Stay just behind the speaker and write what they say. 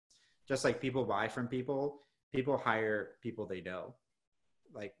just like people buy from people, people hire people they know.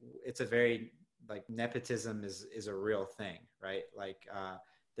 Like it's a very like nepotism is a real thing, right? Like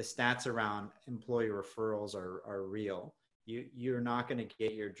the stats around employee referrals are real. You're not going to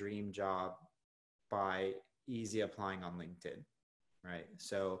get your dream job by easy applying on LinkedIn, right?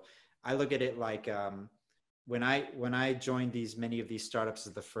 So I look at it like when I joined these many of these startups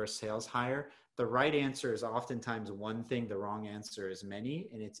as the first sales hire, the right answer is oftentimes one thing, the wrong answer is many,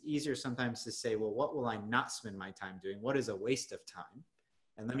 and it's easier sometimes to say, well, what will I not spend my time doing? What is a waste of time?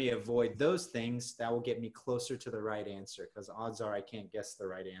 And let me avoid those things. That will get me closer to the right answer, because odds are I can't guess the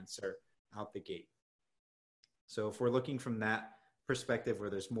right answer out the gate. So if we're looking from that perspective where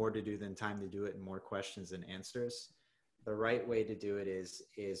there's more to do than time to do it and more questions than answers, the right way to do it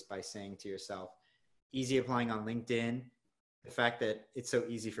is by saying to yourself, easy applying on LinkedIn. The fact that it's so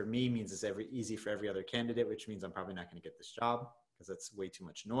easy for me means it's easy for every other candidate, which means I'm probably not going to get this job because that's way too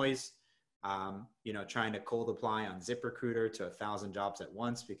much noise. Trying to cold apply on ZipRecruiter to 1,000 jobs at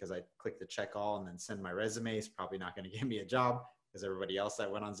once because I click the check all and then send my resume is probably not going to get me a job because everybody else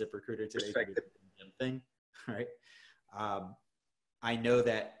that went on ZipRecruiter today did the same thing, right? I know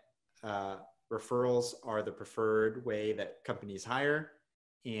that referrals are the preferred way that companies hire,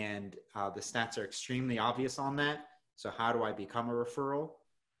 and the stats are extremely obvious on that. So how do I become a referral?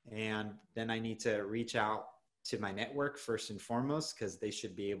 And then I need to reach out to my network first and foremost, because they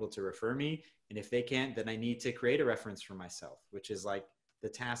should be able to refer me. And if they can't, then I need to create a reference for myself, which is like the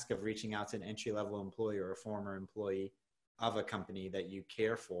task of reaching out to an entry-level employee or a former employee of a company that you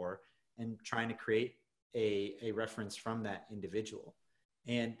care for and trying to create a reference from that individual.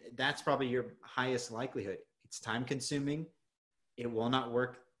 And that's probably your highest likelihood. It's time consuming. It will not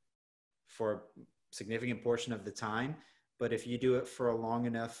work for a significant portion of the time, but if you do it for a long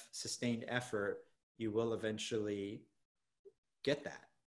enough sustained effort, you will eventually get that.